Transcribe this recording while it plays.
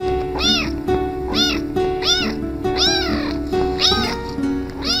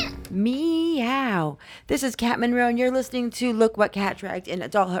This is Kat Monroe, and you're listening to Look What Cat Dragged in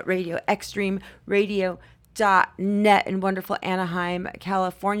Adult Hut Radio, Extreme Radio.net in wonderful Anaheim,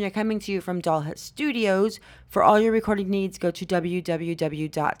 California, coming to you from Doll Hut Studios. For all your recording needs, go to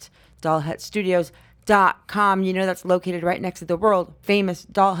www.dollhutstudios.com. You know that's located right next to the world famous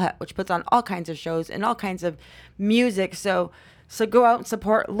Doll Hut, which puts on all kinds of shows and all kinds of music. So go out and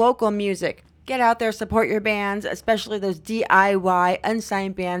support local music. Get out there, support your bands, especially those DIY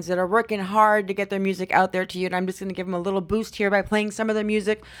unsigned bands that are working hard to get their music out there to you. And I'm just going to give them a little boost here by playing some of their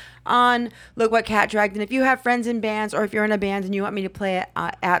music on Look What Cat Dragged. And if you have friends in bands, or if you're in a band and you want me to play it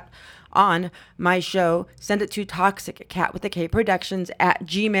on my show, send it to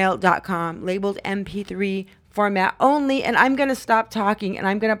toxiccat@gmail.com, labeled MP3 format only. And I'm going to stop talking, and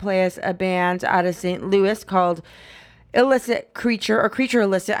I'm going to play us a band out of St. Louis called Illicit Creature, or Creature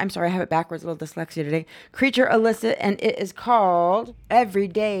Illicit. I'm sorry, I have it backwards, a little dyslexia today. Creature Illicit, and it is called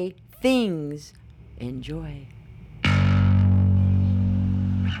Everyday Things. Enjoy.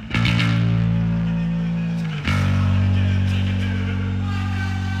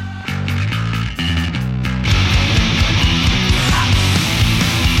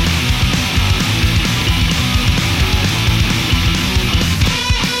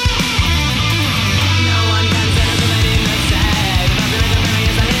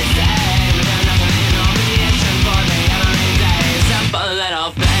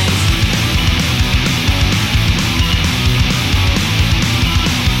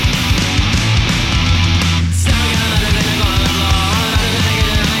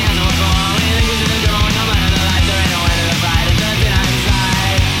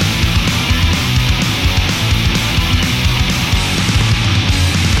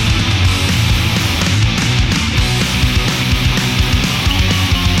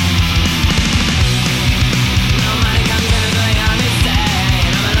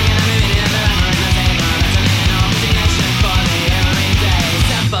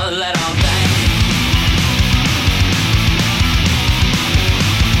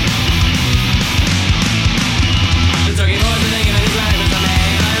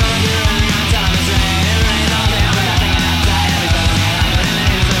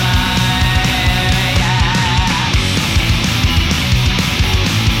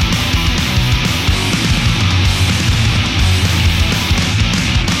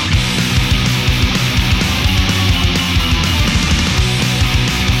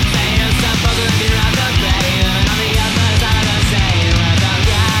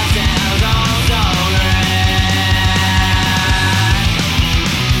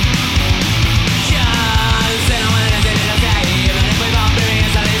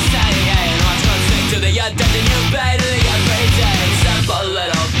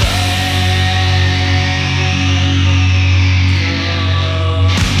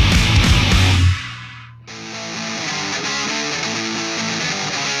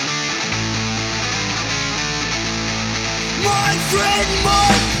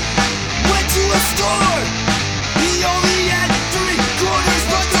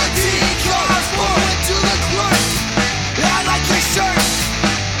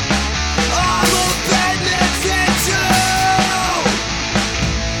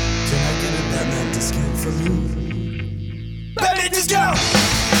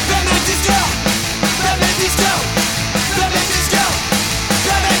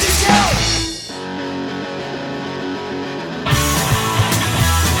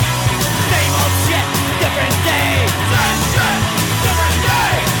 Different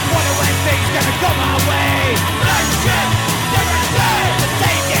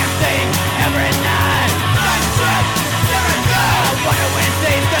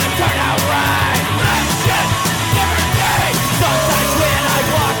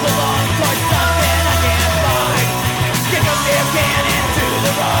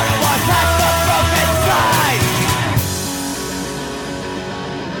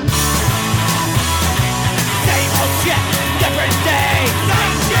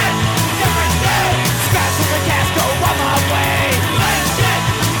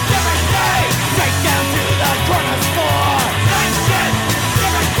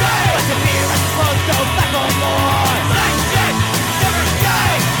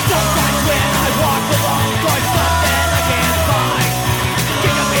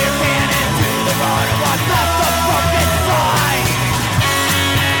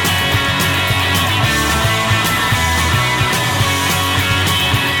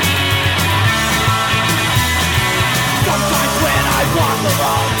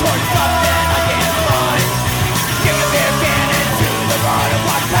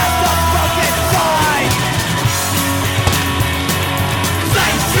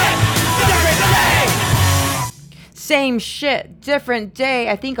Same shit, different day.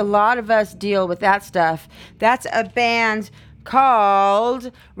 I think a lot of us deal with that stuff. That's a band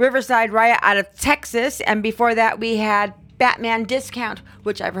called Riverside Riot out of Texas. And before that, we had Batman Discount,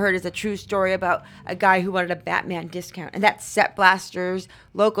 which I've heard is a true story about a guy who wanted a Batman discount. And that's Set Blasters,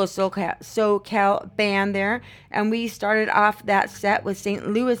 local SoCal band there. And we started off that set with St.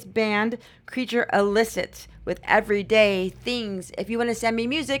 Louis band Creature Illicit with Everyday Things. If you want to send me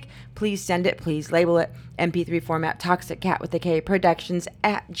music, please send it. Please label it MP3 format, Toxic Cat with a K Productions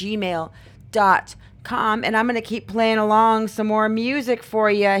at gmail.com. And I'm going to keep playing along some more music for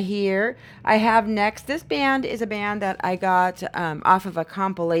you here. I have next, this band is a band that I got off of a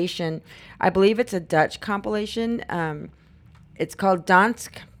compilation. I believe it's a Dutch compilation. It's called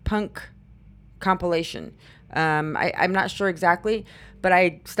Dansk Punk Compilation. I'm not sure exactly, but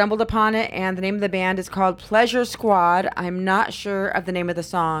I stumbled upon it, and the name of the band is called Pleasure Squad. I'm not sure of the name of the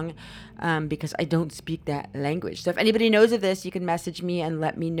song because I don't speak that language. So if anybody knows of this, you can message me and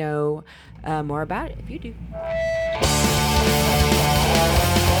let me know more about it if you do.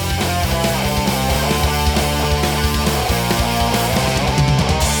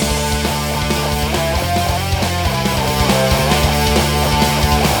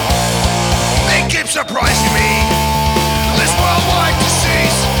 They keep surprising me. This worldwide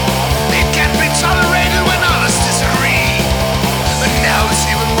disease, it can't be tolerated when others disagree. But now it's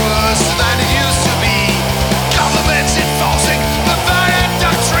even worse than it used to be. Governments enforcing the violent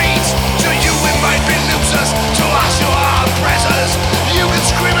doctrines. To you we might be losers, to us you are oppressors. You can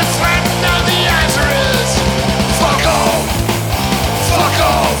scream and threaten, now the answer is fuck off, fuck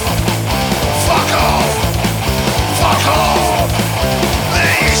off, fuck off, fuck off. The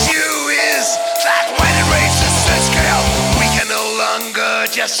issue is that when it reaches this scale, we can no longer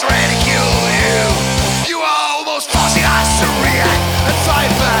just ridicule you. You are almost forcing us to react and fight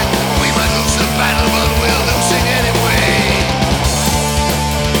back. We might lose the battle, but we're losing anyway.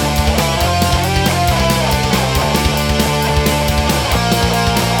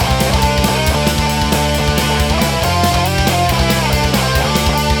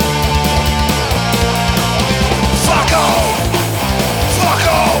 Fuck off! Fuck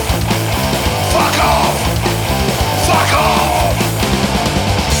off! Fuck off! Fuck off!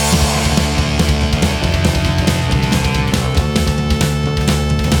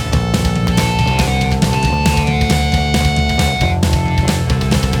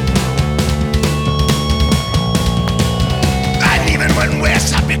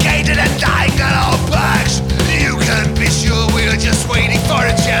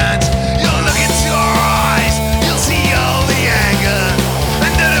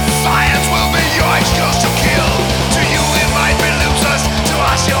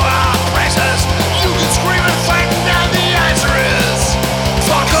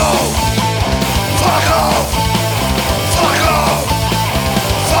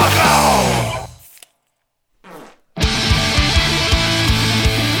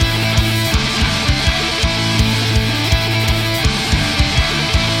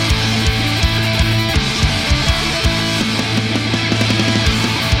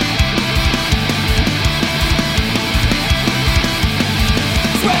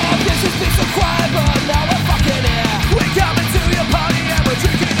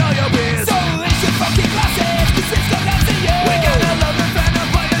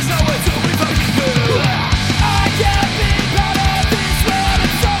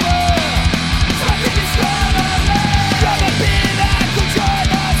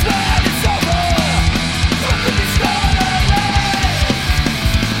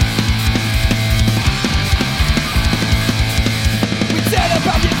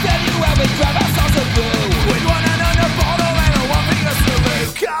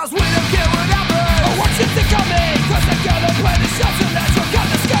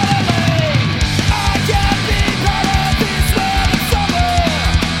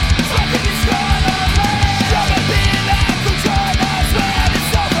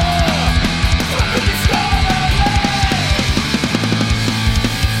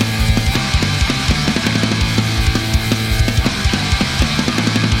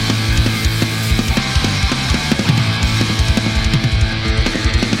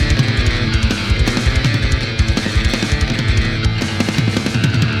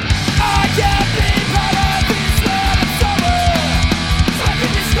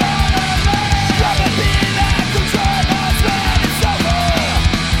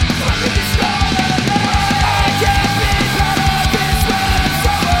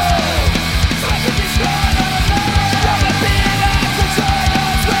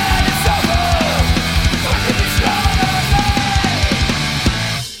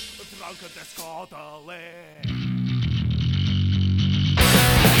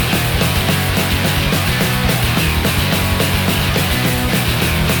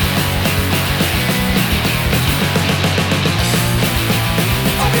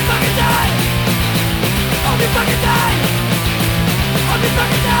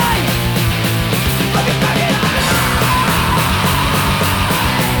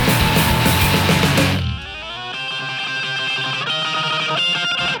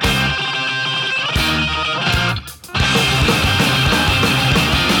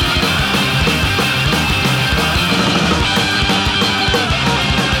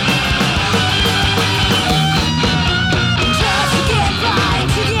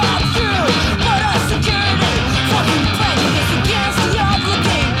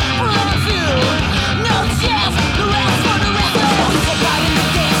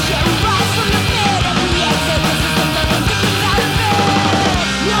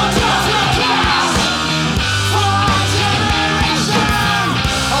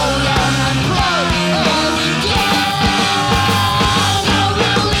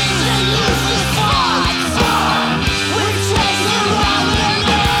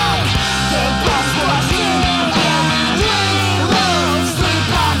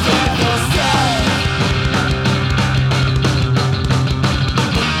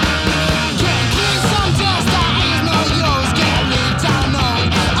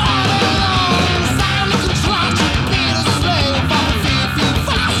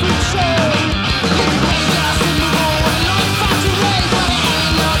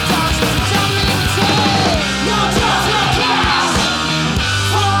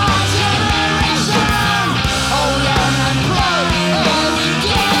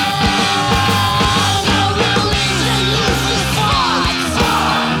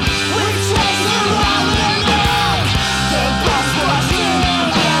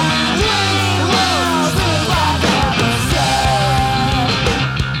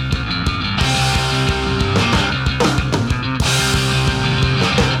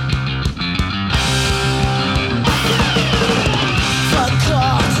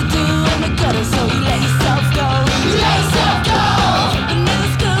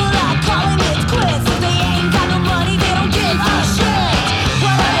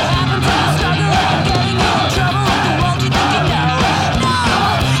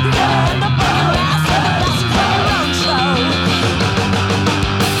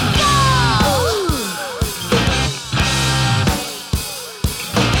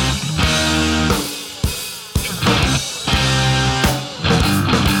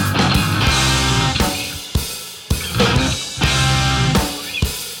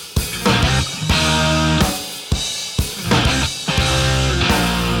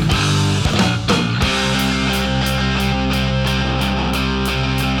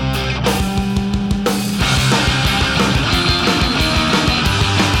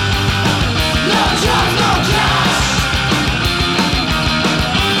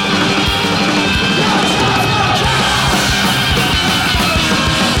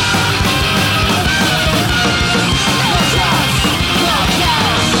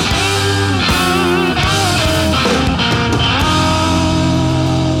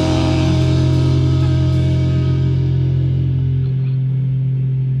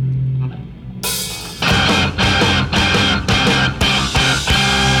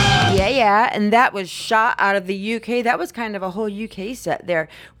 that, and that was shot out of the UK. That was kind of a whole UK set there.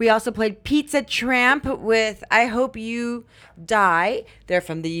 We also played Pizza Tramp with I Hope You Die. They're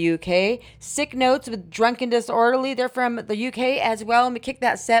from the UK. Sick Notes with Drunken Disorderly. They're from the UK as well. And we kicked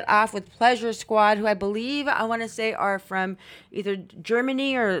that set off with Pleasure Squad, who I believe I want to say are from either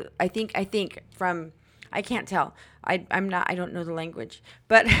Germany or I think from, I can't tell. I don't know the language.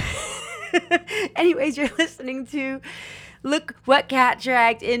 But anyways, you're listening to Look What Cat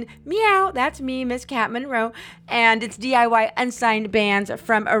Dragged in Meow. That's me, Miss Cat Monroe. And it's DIY unsigned bands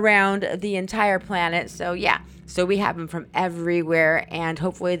from around the entire planet. So yeah, so we have them from everywhere. And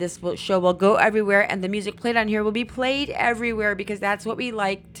hopefully this show will go everywhere. And the music played on here will be played everywhere because that's what we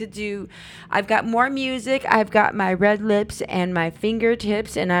like to do. I've got more music. I've got my red lips and my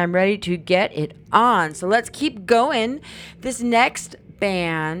fingertips. And I'm ready to get it on. So let's keep going. This next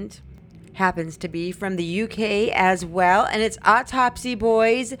band happens to be from the UK as well, and it's Autopsy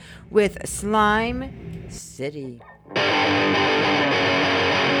Boys with Slime City.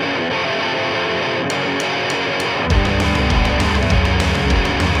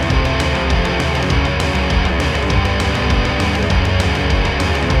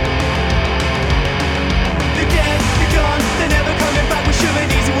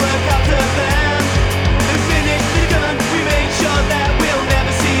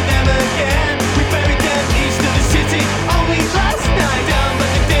 Last night down by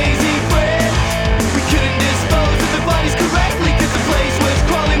the Daisy Bridge, we couldn't dispose of the bodies correctly 'cause the place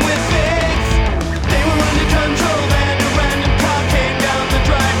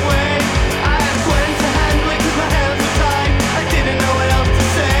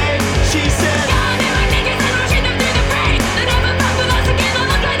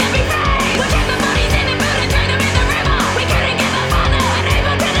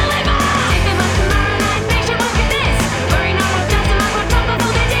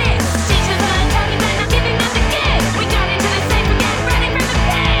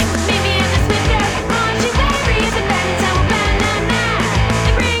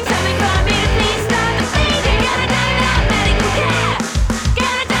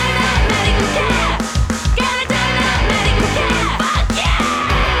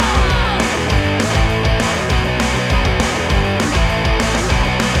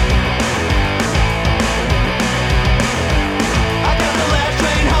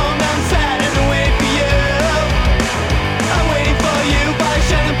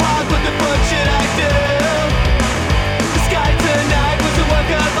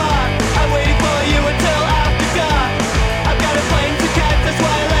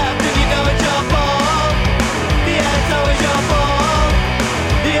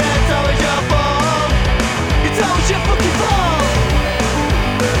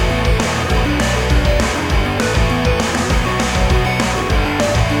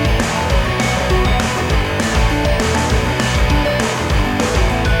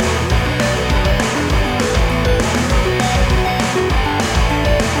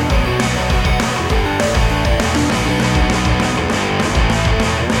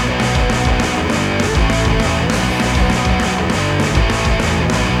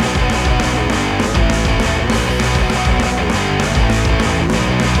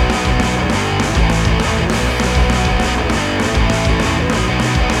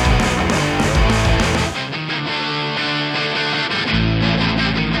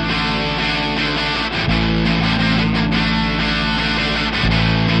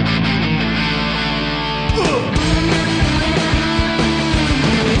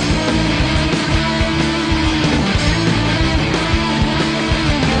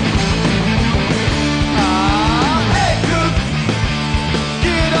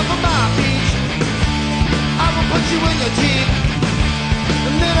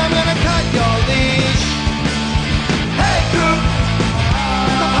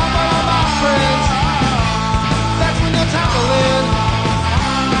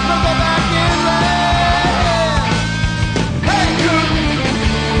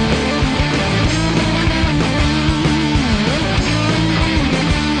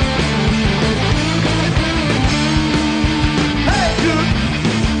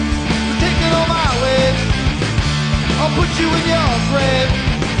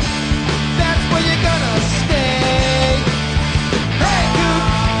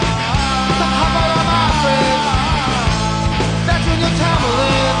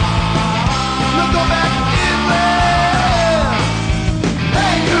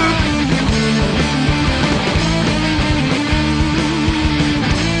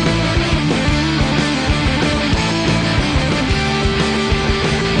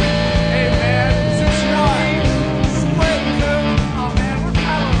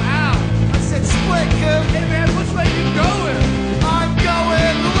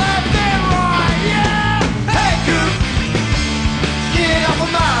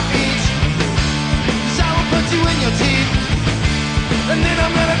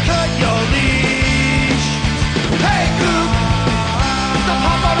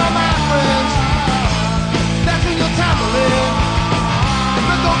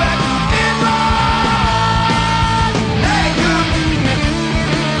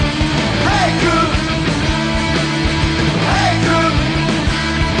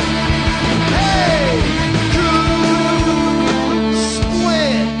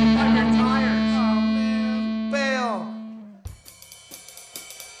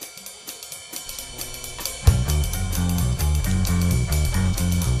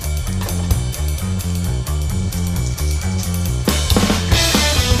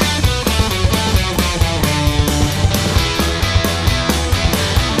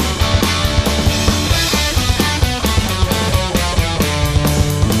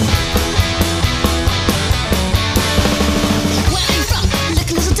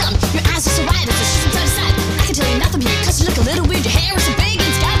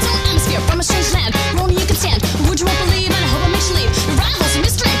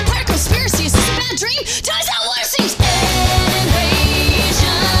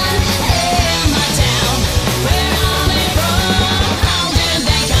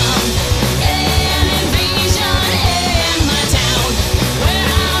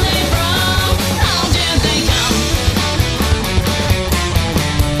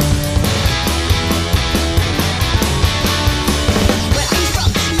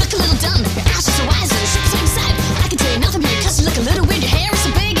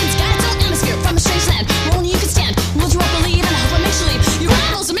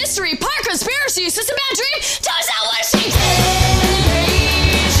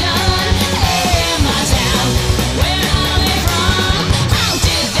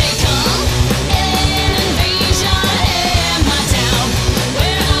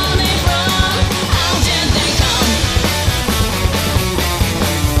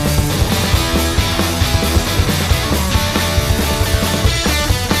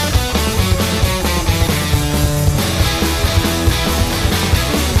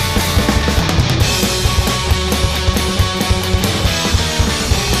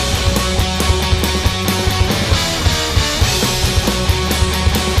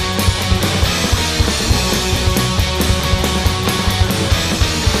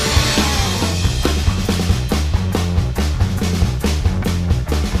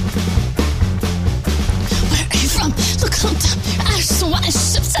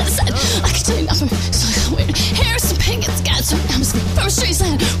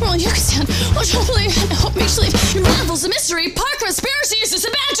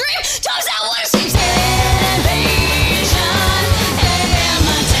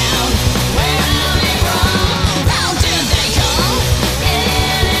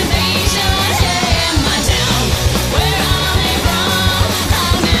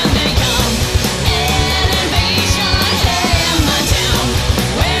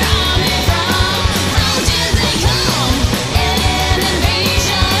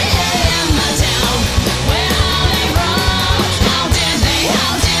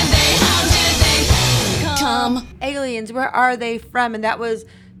are they from? And that was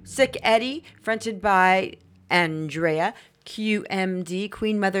Sick Eddie, fronted by Andrea QMD,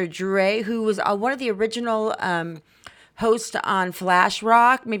 Queen Mother Dre, who was one of the original hosts on Flash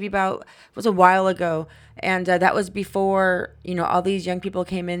Rock, maybe it was a while ago. And that was before, all these young people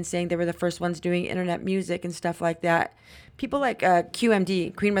came in saying they were the first ones doing internet music and stuff like that. People like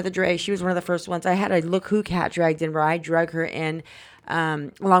QMD, Queen Mother Dre, she was one of the first ones. I had a Look Who cat dragged in where I drug her in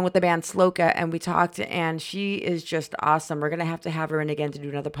along with the band Sloka, and we talked, and she is just awesome. We're going to have her in again to do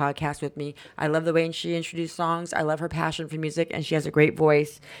another podcast with me. I love the way she introduced songs. I love her passion for music, and she has a great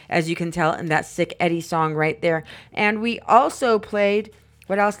voice, as you can tell in that Sick Eddie song right there. And we also played...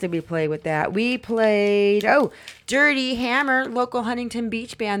 What else did we play with that? We played, Dirty Hammer, local Huntington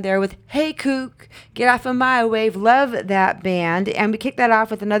Beach band there with Hey Kook, Get Off of My Wave. Love that band. And we kicked that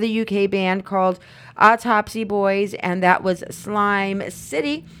off with another UK band called Autopsy Boys, and that was Slime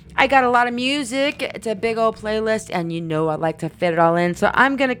City. I got a lot of music. It's a big old playlist, and I like to fit it all in. So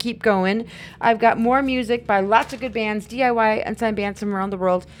I'm going to keep going. I've got more music by lots of good bands, DIY, unsigned bands from around the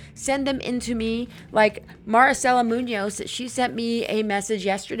world. Send them in to me, like Maricela Munoz. She sent me a message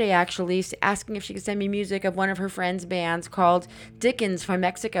yesterday, actually, asking if she could send me music of one of her friends' bands called Dickens from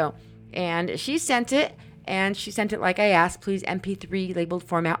Mexico. And she sent it. And she sent it like I asked, please, MP3 labeled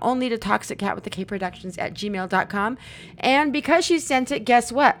format only to toxiccat@gmail.com. And because she sent it,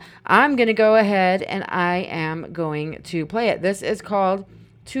 guess what? I'm going to go ahead and I am going to play it. This is called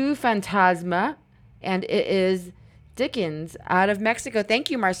Tu Fantasma, and it is Dickens out of Mexico. Thank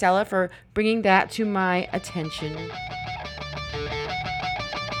you, Marcella, for bringing that to my attention.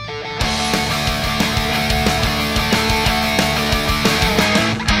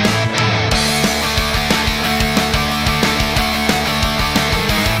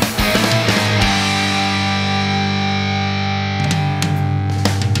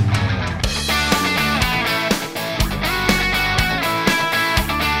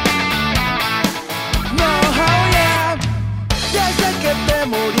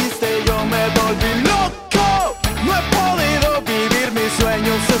 Moriste, yo me volví loco. No he podido vivir, mis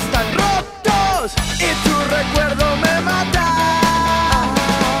sueños están rotos y tu recuerdo me mata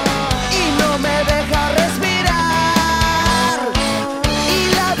y no me deja respirar.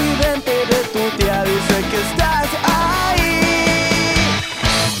 Y la vidente de tu tía dice que estás ahí.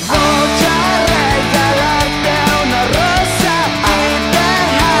 Voy a regalarte una rosa y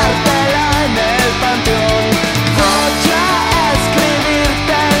dejártela en el panteón. Voy a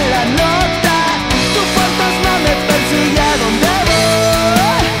escribirte la nota, tu fantasma me persigue a donde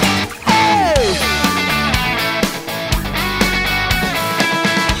voy. ¡Hey!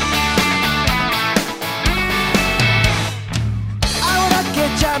 Ahora que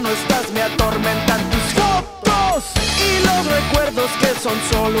ya no estás me atormentan tus fotos y los recuerdos que son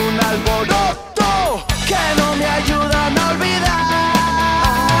solo un alboroto que no me ayudan a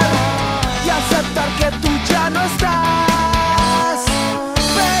olvidar y aceptar que tú ya no estás.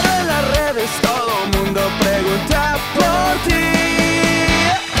 Pero en las redes todo mundo pregunta por ti.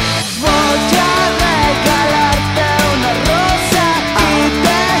 Voy a regalarte una rosa y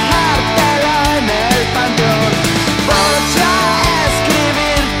dejártela en el panteón. Voy a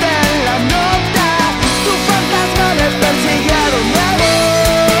escribirte la nota, tu fantasma me persigue a donde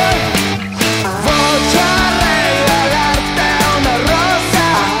voy.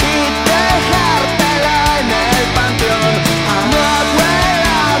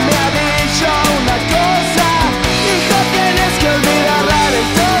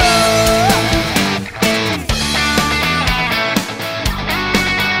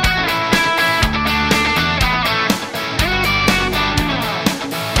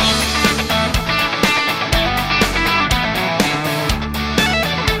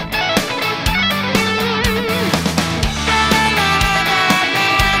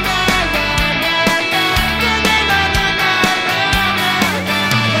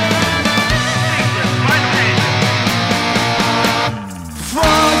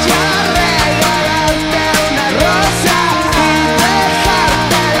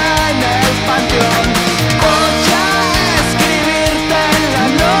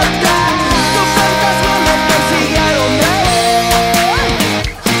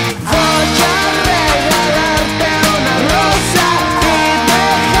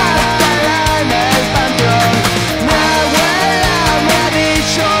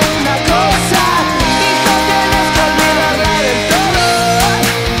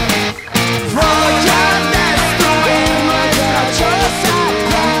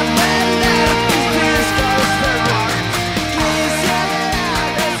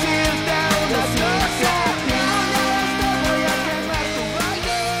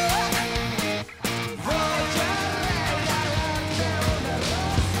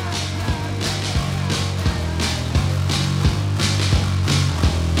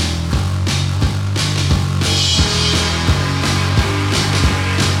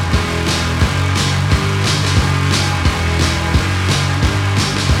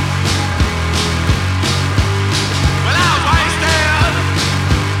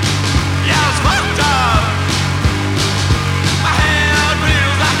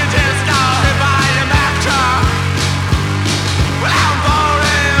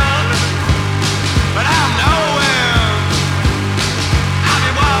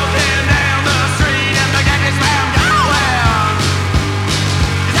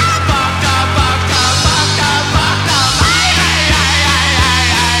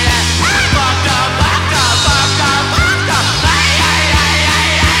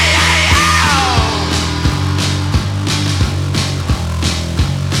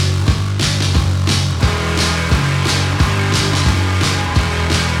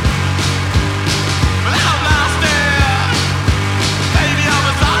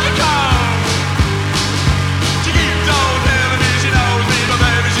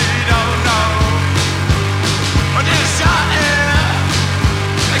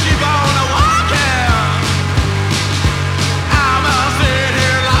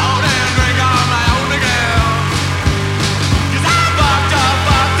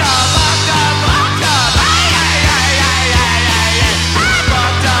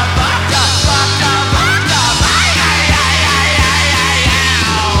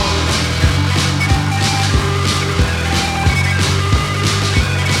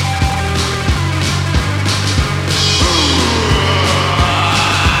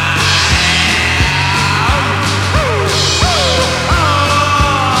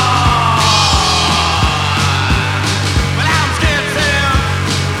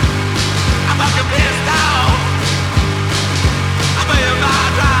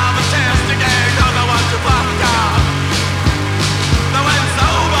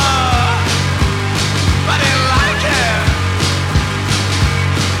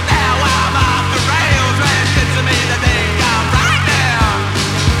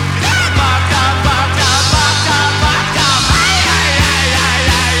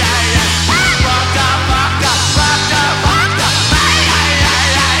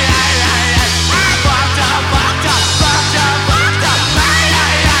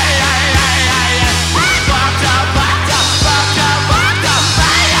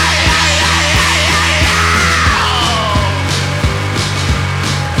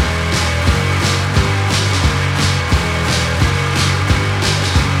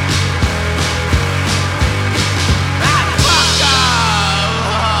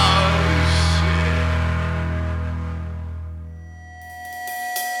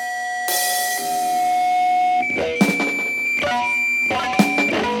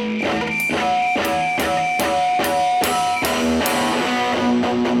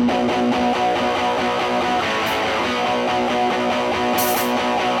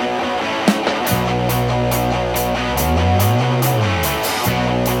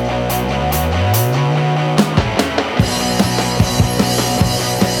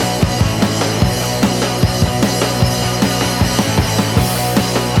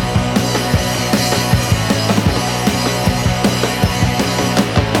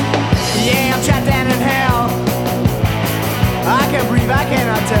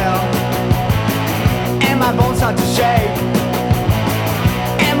 start to shake,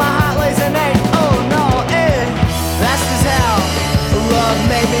 and my heart lays an ache. Oh no, that's just how love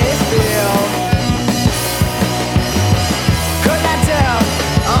made me feel. Could not tell,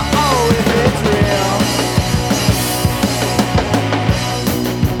 if it's real.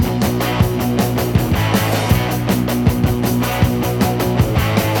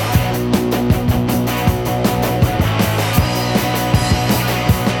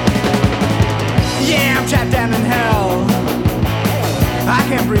 Yeah, I'm trapped down in hell. I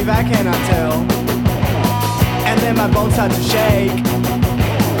can't breathe, I cannot tell. And then my bones start to shake,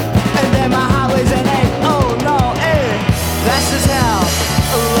 and then my heart lays an ache. Oh no, that's just how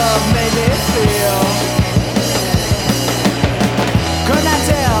love made me feel. Could not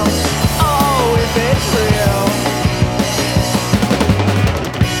tell, if it's real.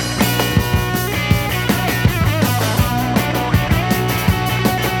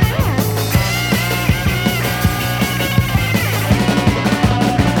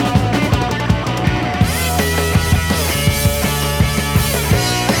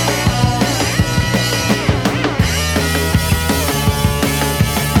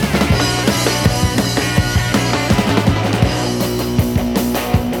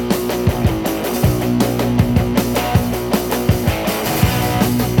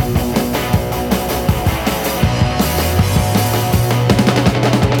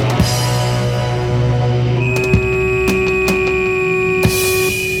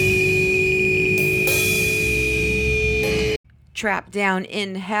 Trapped Down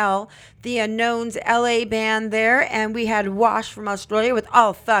in Hell, the Unknown's LA band there, and we had Wash from Australia with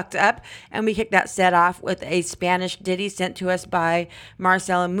All Fucked Up, and we kicked that set off with a Spanish ditty sent to us by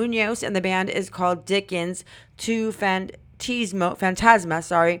Marcela Munoz, and the band is called Dickens to Phantasma,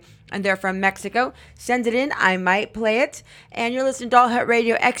 and they're from Mexico. Send it in, I might play it. And you're listening to Doll Hut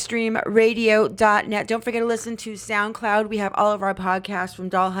Radio, extremeradio.net. Don't forget to listen to SoundCloud. We have all of our podcasts from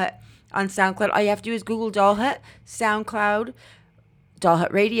Doll Hut on SoundCloud. All you have to do is Google Doll Hut, SoundCloud, Doll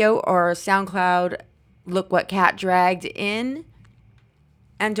Hut Radio, or SoundCloud, Look What Cat Dragged In.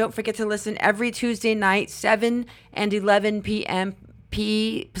 And don't forget to listen every Tuesday night, 7 and 11 p.m.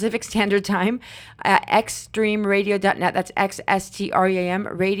 Pacific Standard Time at extremeradio.net. That's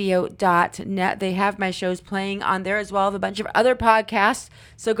XSTREAM radio.net. They have my shows playing on there as well as a bunch of other podcasts.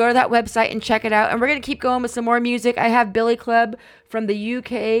 So go to that website and check it out. And we're going to keep going with some more music. I have Billy Club from the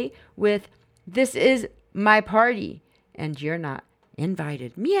UK with This Is My Party, and You're Not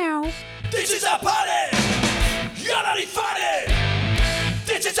Invited. Meow. This is a party! You're not invited!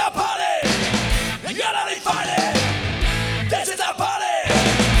 This is a party! You're not invited! This is a party!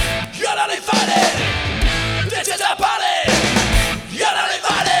 You're not invited! This is a party! You're not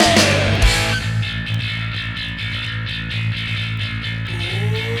invited!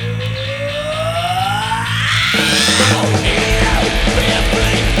 Oh yeah! Be a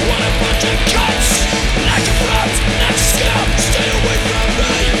flea! What a bunch of cunts! Not your front, not your scum! Stay away from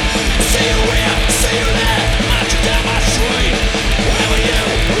me! See you here, see you there! March you down my street! Whenever you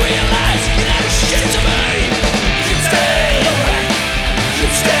realize you're not a shit to me! You stay away! You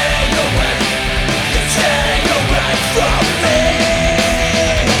stay away! You stay away from me!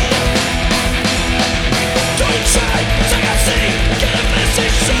 Don't say, take a seat, get a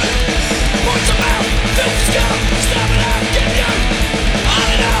message soon! Points them out, filth scum, stop it out, get you! On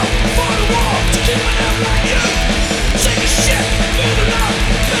and out, for the war, to keep it out like you! Take a shit, move along,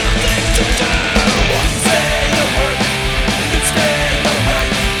 better things to do! Stay away, you stay away,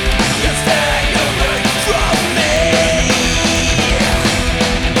 you stay away from me!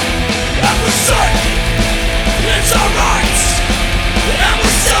 I will say, it's alright! I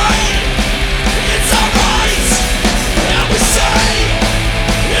will say, it's alright! I will say,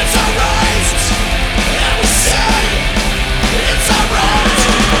 it's alright! I will say, it's alright!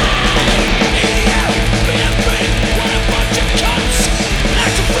 Idiot, being free, what a bunch of cunts!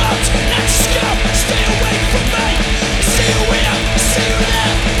 Not your front, not your scum, stay away from me! See you here, see you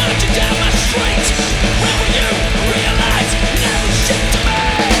there, march you down my street! When will you realize you're never shit to me?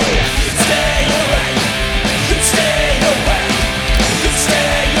 You stay away, you stay away, you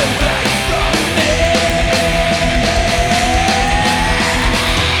stay away from me!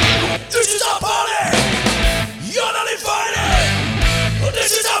 This is our party! You're not invited!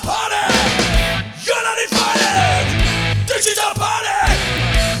 This is our party! You're not invited! This is our party!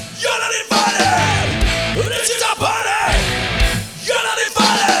 You're not invited! This is our party! You're not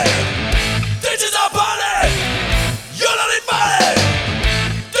invited! This is our party! You're not invited!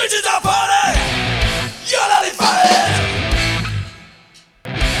 This is our party! You're not invited!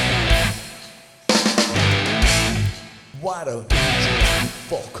 Why don't you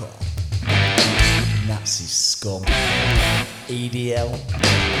fuck off? Nazi scum. EDL,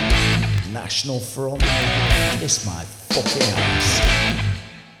 National Front, kiss my fucking ass.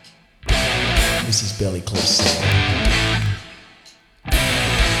 This is Billy Club saying,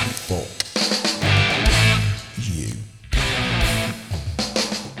 fuck you.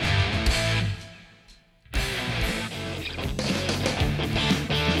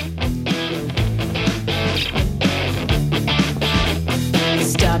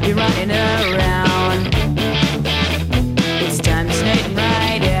 Stop you running around. It's time to straighten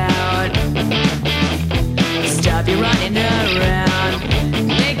right out. Stop you running around,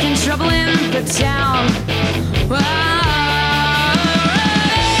 making trouble in the town. Whoa.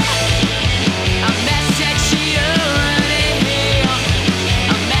 A message to you,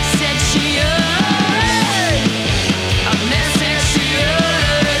 a message to you, a message to you,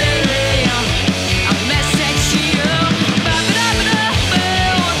 a message to you.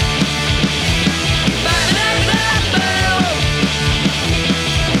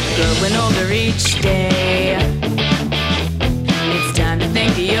 Growing older each day, it's time to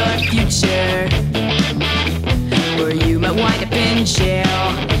think of your future, where you might wind up in jail,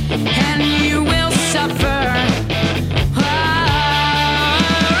 and you will suffer.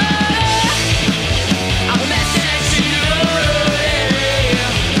 A message to you,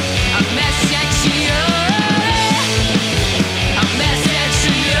 a message to you, a message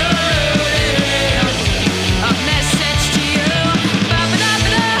to you, a message to you.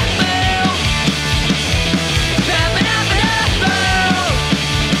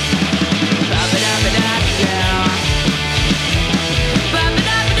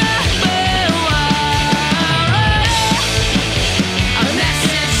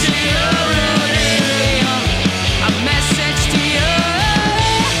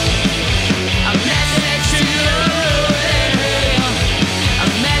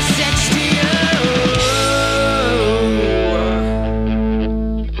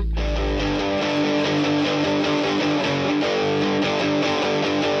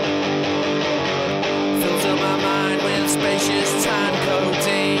 Fills up my mind with spacious time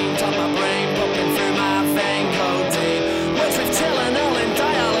codeine. Top my brain pumping through my vein codeine. Works with Tylenol and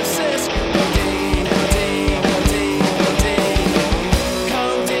dialysis. Codeine, codeine, codeine, codeine.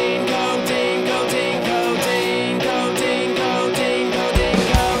 Codeine, codeine, codeine, codeine, codeine, codeine, codeine,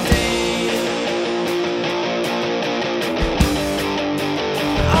 codeine.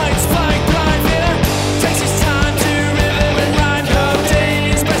 Eyes flying blind here. Takes his time to rhythm and rhyme.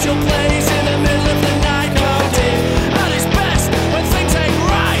 Codeine, special place in the middle of the night. Codeine, at his best when things ain't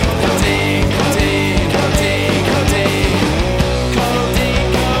right. Codeine, codeine, codeine, codeine. Codeine,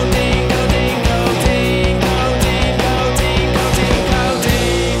 codeine, codeine, codeine, codeine, codeine, codeine,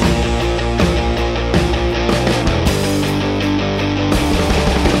 codeine.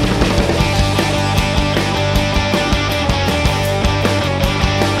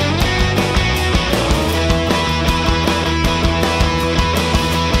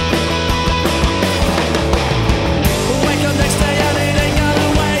 Wake up next day and it ain't gonna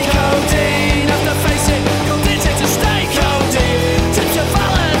wait. Codeine, have to face it. Codeine's here to stay. Codeine, tips your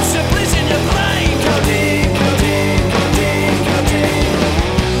balance, you're pleasing your brain. Codeine, codeine, codeine, codeine.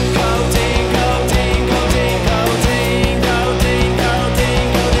 Codeine, codeine, codeine, codeine, codeine, codeine,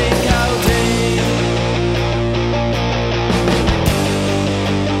 codeine, codeine.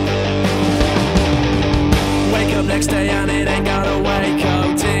 Wake up next day and it ain't gonna wait.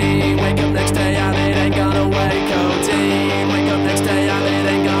 Codeine. Wake up next day and it ain't gonna wait. Codeine. Wake up next day and it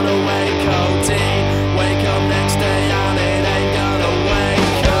ain't gonna wait. Codeine. Wake up next day and it ain't gonna wait.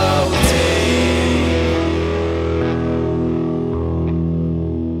 Codeine.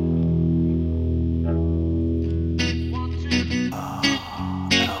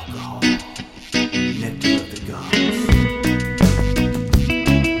 Alcohol, nectar of the gods.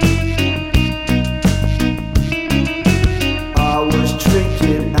 I was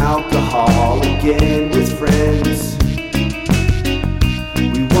drinking alcohol again with friends.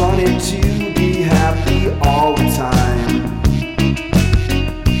 We wanted to be happy all the time,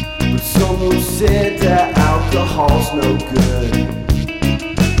 but someone said that alcohol's no good.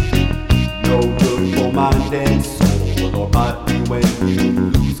 No good for mind and soul, or might be when you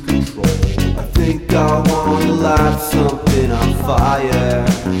lose control. I think I wanna light something on fire.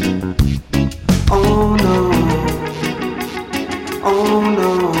 Oh no. Oh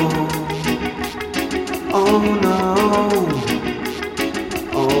no, oh no,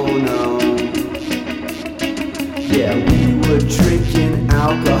 oh no. Yeah, we were drinking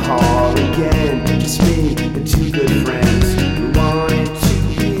alcohol again, just me and two good friends. We wanted to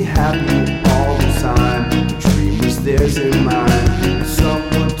be happy all the time. The dream was theirs and mine.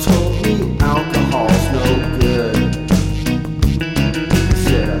 Someone told me alcohol's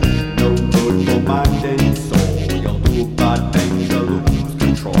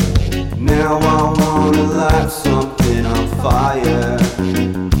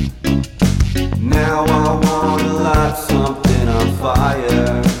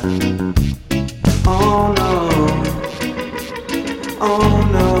Oh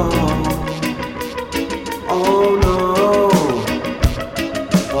no. Oh no.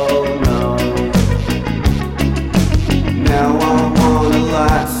 Oh no. Now I wanna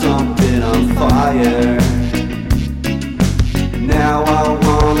light something on fire. Now I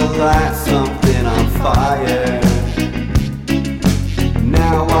wanna light something on fire.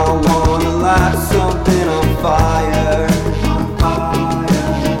 Now I wanna light something on fire. On fire.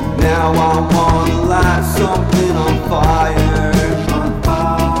 Now I wanna light something on fire. On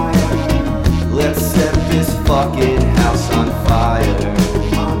fire. Let's set this fucking house on fire.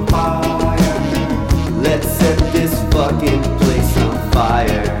 On fire. Let's set this fucking place on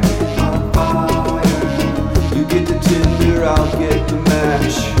fire. On fire. You get the tinder, I'll get the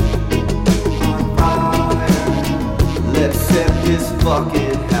match. On fire. Let's set this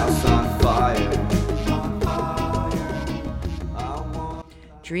fucking house on fire. On fire. I want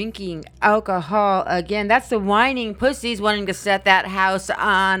Drinking alcohol again. That's the Whining Pussies wanting to set that house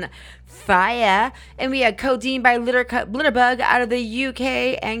on fire. And we had Codeine by Litterbug out of the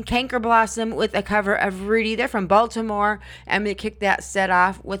UK and Canker Blossom with a cover of Rudy. They're from Baltimore. And we kicked that set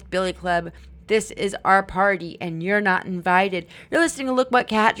off with Billy Club. This is our party and you're not invited. You're listening to Look What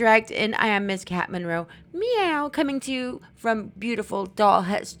Cat Dragged and I am Miss Cat Monroe. Meow, coming to you from beautiful Doll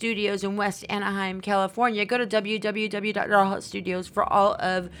Hut Studios in West Anaheim, California. Go to www.dollhutstudios for all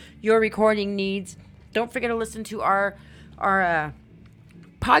of your recording needs. Don't forget to listen to our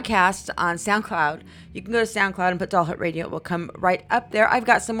podcast on SoundCloud. You can go to SoundCloud and put Doll Hut Radio. It will come right up there. I've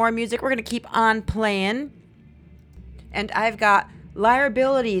got some more music. We're going to keep on playing. And I've got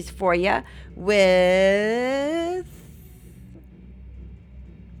Liabilities for you with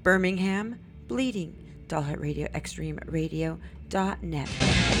Birmingham Bleeding. Doll Hut Radio, extremeradio.net.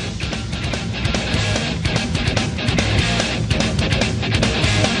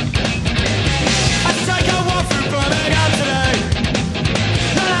 I take a walk through Birmingham today,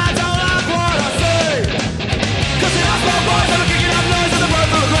 and I don't like what I see. 'Cause the asphalt boys are kicking up noise and the road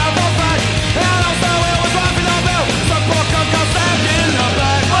full of ground for fact. And also it was rifling on bill, some poor cunt got stabbed in the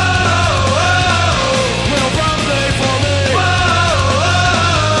back. Whoa, whoa, will Bromley for me. Whoa,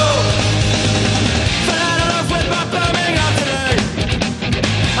 whoa. So I don't know with my Birmingham today.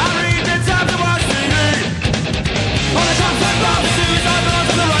 I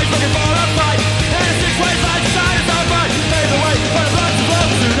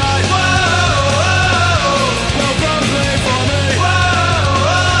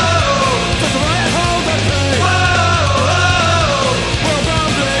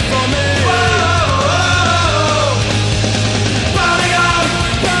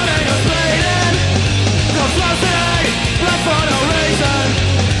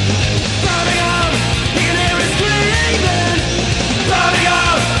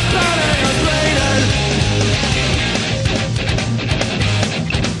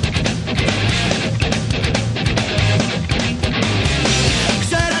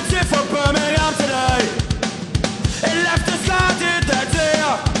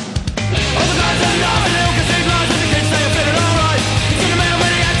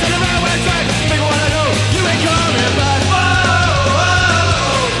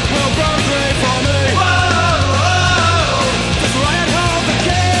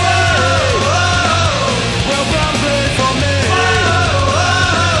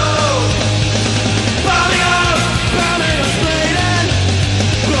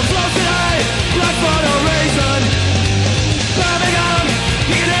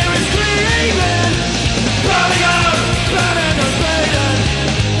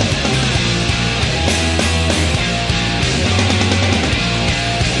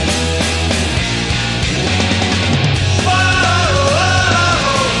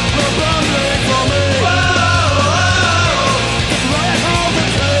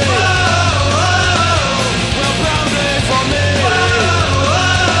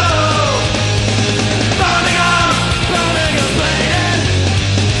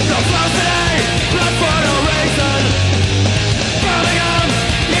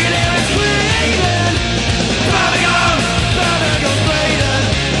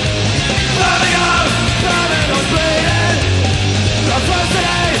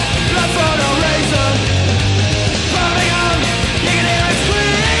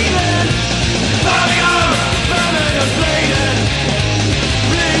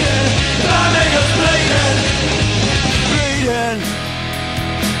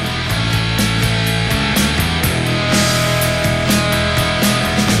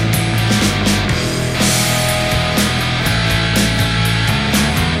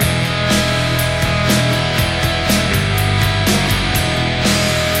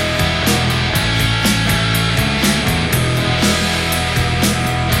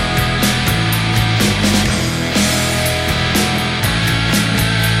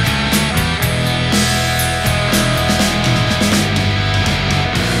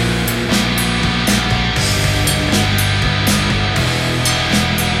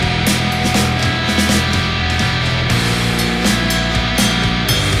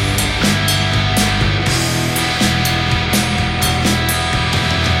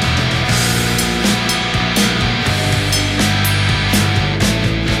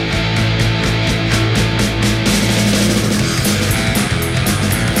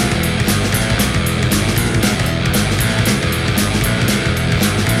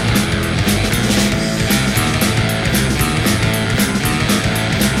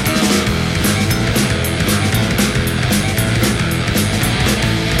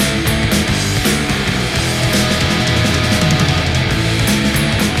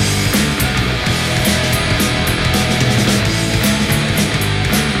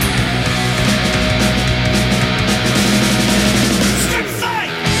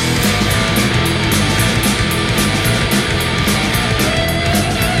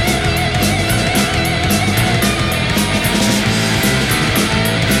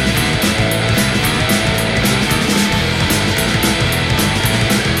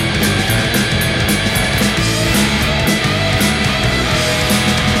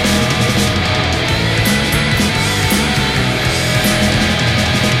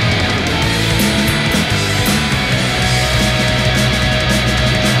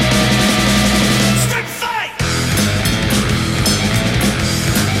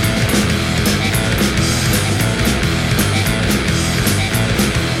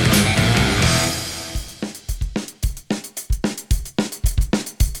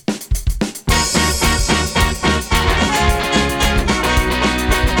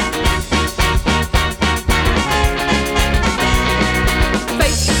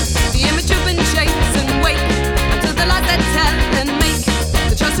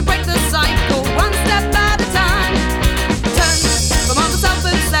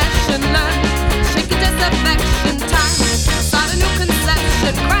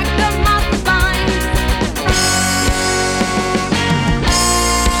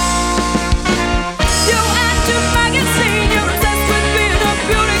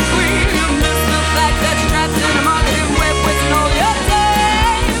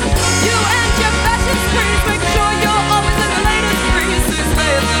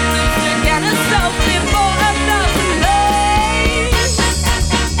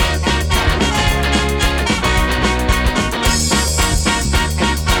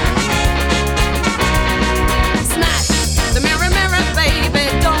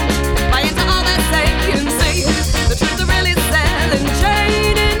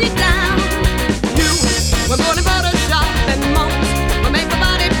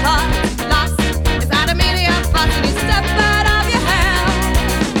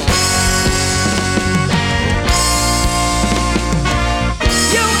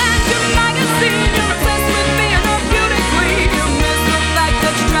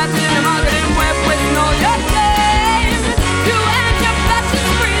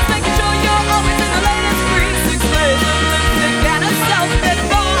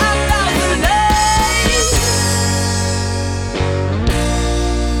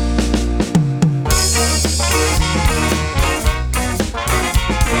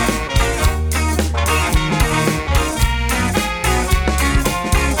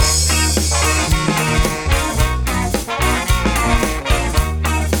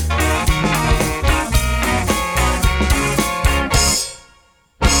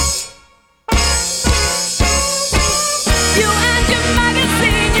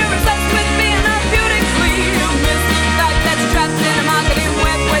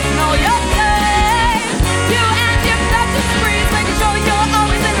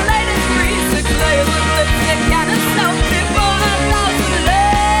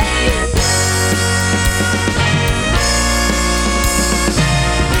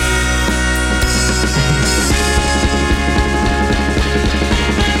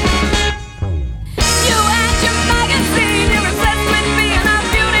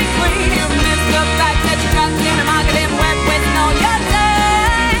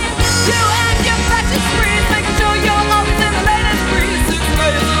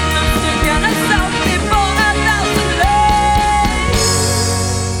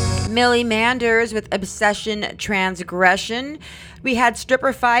Billy Manders with Obsession Transgression. We had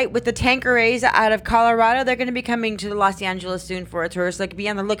Stripper Fight with the Tanquerays out of Colorado. They're going to be coming to Los Angeles soon for a tour, so be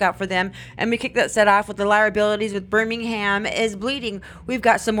on the lookout for them. And we kicked that set off with the Liabilities with Birmingham is Bleeding. We've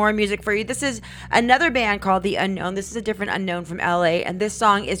got some more music for you. This is another band called The Unknown. This is a different Unknown from LA, and this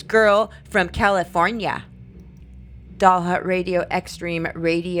song is Girl from California. Doll Hut Radio,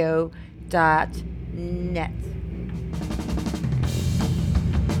 extremeradio.net.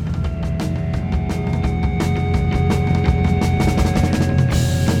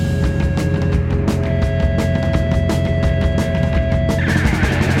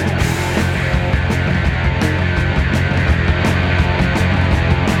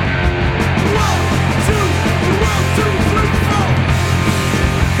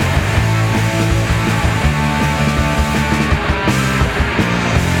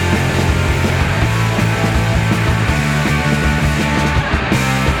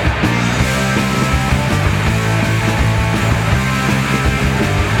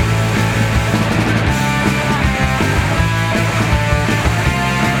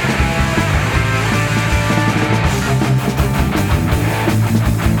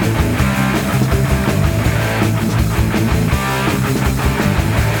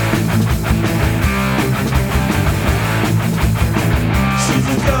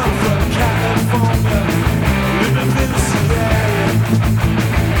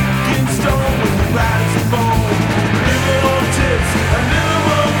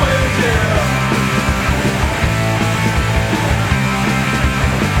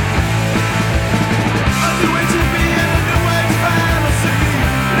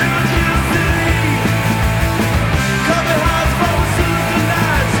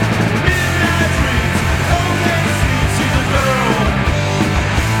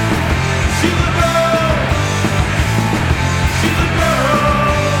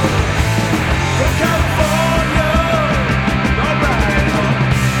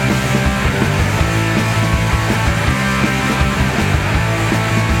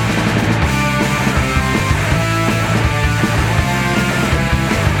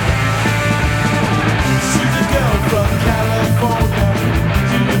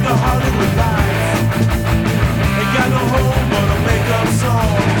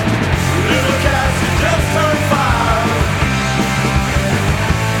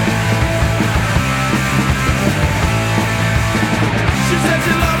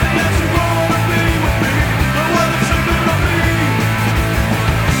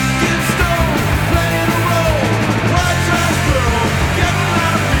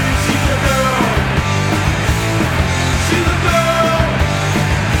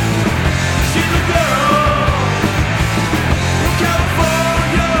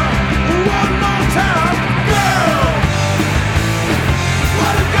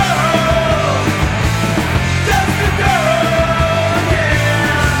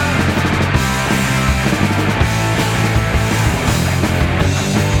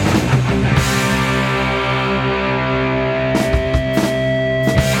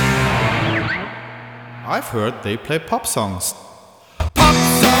 I've heard they play pop songs.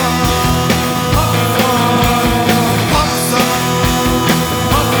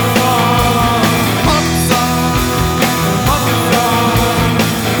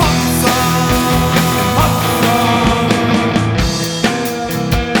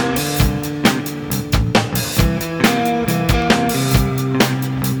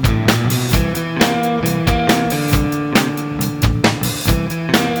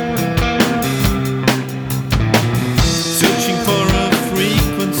 Searching for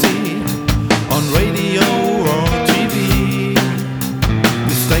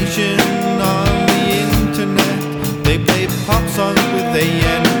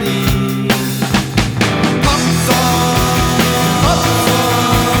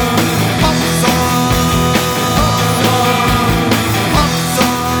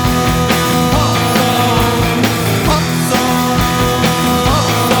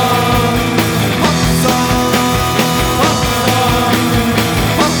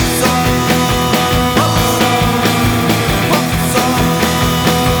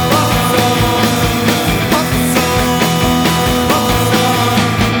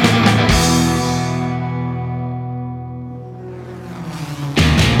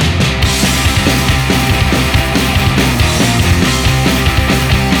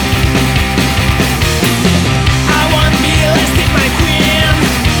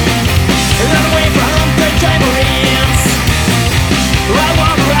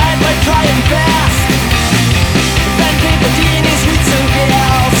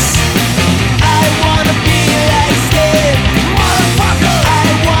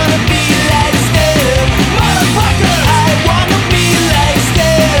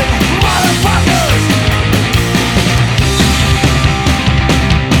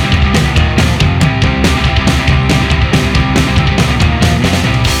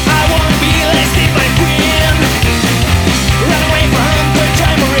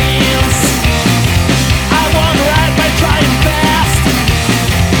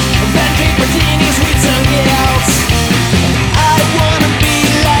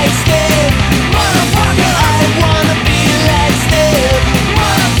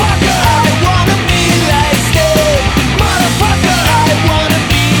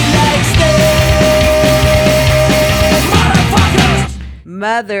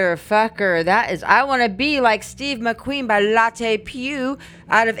motherfucker. That is I Want to Be Like Steve McQueen by Latte Pew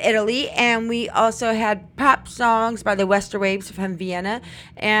out of Italy. And we also had Pop Songs by the Westerwaves from Vienna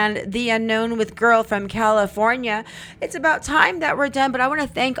and The Unknown with Girl from California. It's about time that we're done, but I want to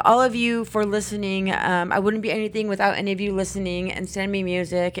thank all of you for listening. I wouldn't be anything without any of you listening and sending me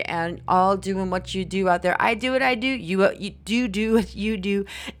music and all doing what you do out there. I do what I do. You do what you do.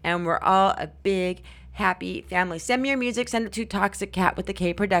 And we're all a big happy family. Send me your music. Send it to Toxic Cat with the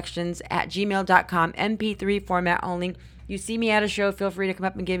K Productions at gmail.com. MP3 format only. You see me at a show, feel free to come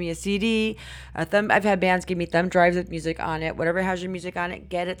up and give me a CD, a thumb. I've had bands give me thumb drives with music on it. Whatever has your music on it,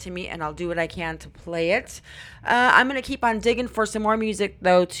 get it to me, and I'll do what I can to play it. I'm going to keep on digging for some more music,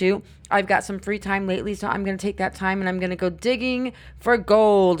 though, too. I've got some free time lately, so I'm going to take that time, and I'm going to go digging for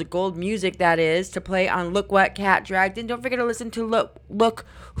gold music, that is, to play on Look What Cat Dragged In. Don't forget to listen to Look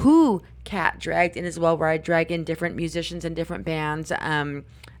Who Cat Dragged In as well, where I drag in different musicians and different bands.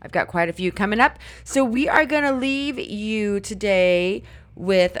 I've got quite a few coming up. So we are going to leave you today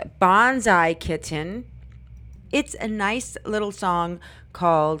with Bonsai Kitten. It's a nice little song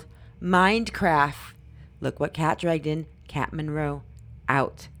called Mindcraft. Look What Cat Dragged In. Cat Monroe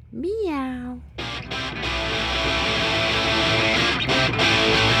out. Meow.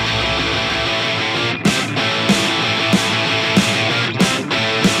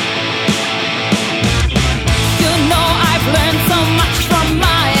 Learned so much from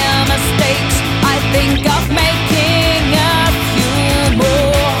my mistakes. I think of making a few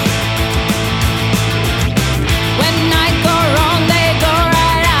more. When I go wrong, they go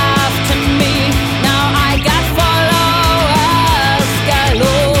right after me. Now I got followers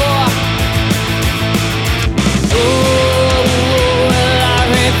galore. Oh, will I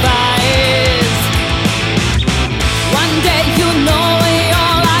revise? One day you know we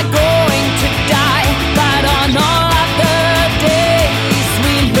all are going to die, but on all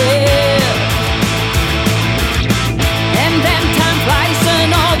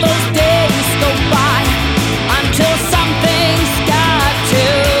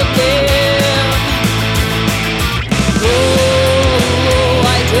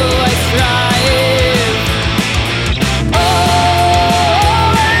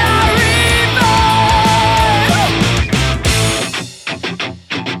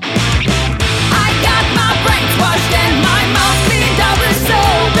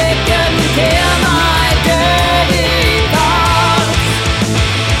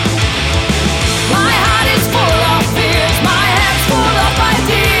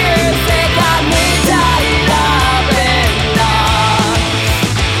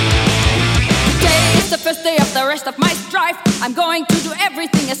I'm going to do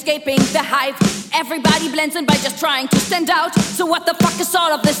everything escaping the hive. Everybody blends in by just trying to stand out. So what the fuck is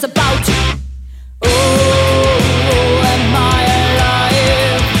all of this about? Oh, am I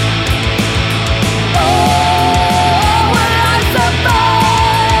alive? Oh, will I survive?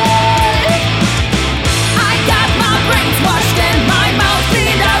 I got my brains washed and my mouth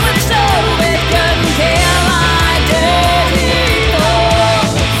cleaned out with soap. It couldn't kill my dirty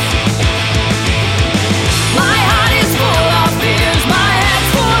thoughts. My heart is full of fears, my head's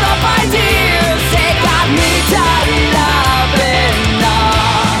full of ideas. They got me tied up in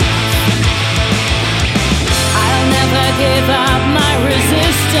knots. I'll never give up my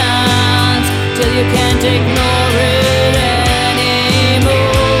resistance till you can't take